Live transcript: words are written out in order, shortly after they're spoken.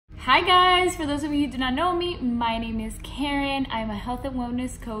Hi guys, for those of you who do not know me, my name is Karen. I'm a health and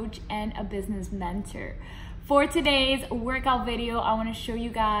wellness coach and a business mentor. For today's workout video, I want to show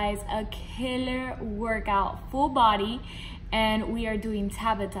you guys a killer workout, full body, and we are doing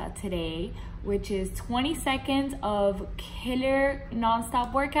Tabata today, which is 20 seconds of killer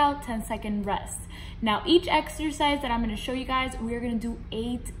non-stop workout, 10-second rest. Now, each exercise that I'm going to show you guys, we're going to do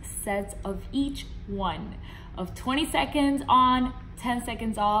 8 sets of each one of 20 seconds on, 10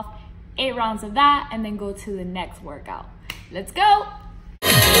 seconds off, 8 rounds of that, and then go to the next workout. Let's go.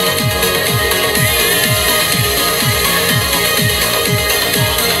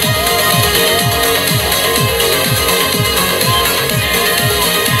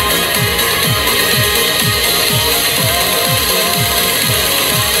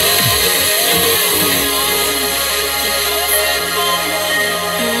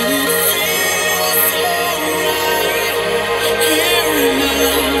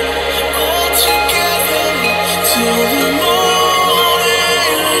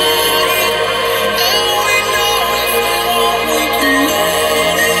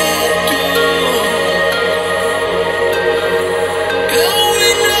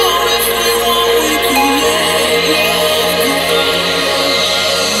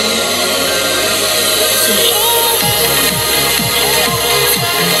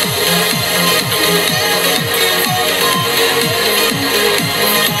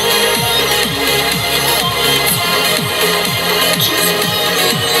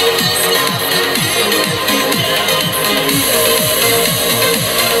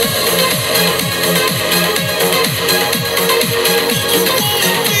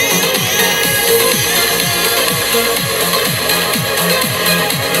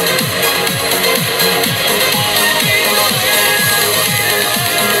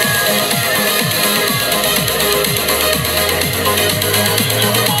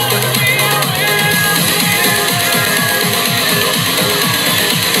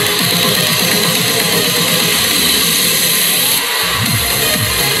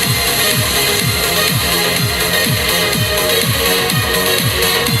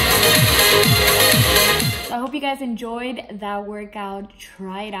 I hope you guys enjoyed that workout.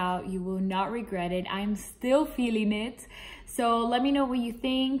 Try it out. You will not regret it. I'm still feeling it. So let me know what you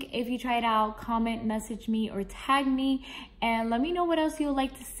think. If you try it out, comment, message me, or tag me. And let me know what else you would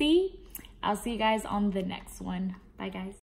like to see. I'll see you guys on the next one. Bye, guys.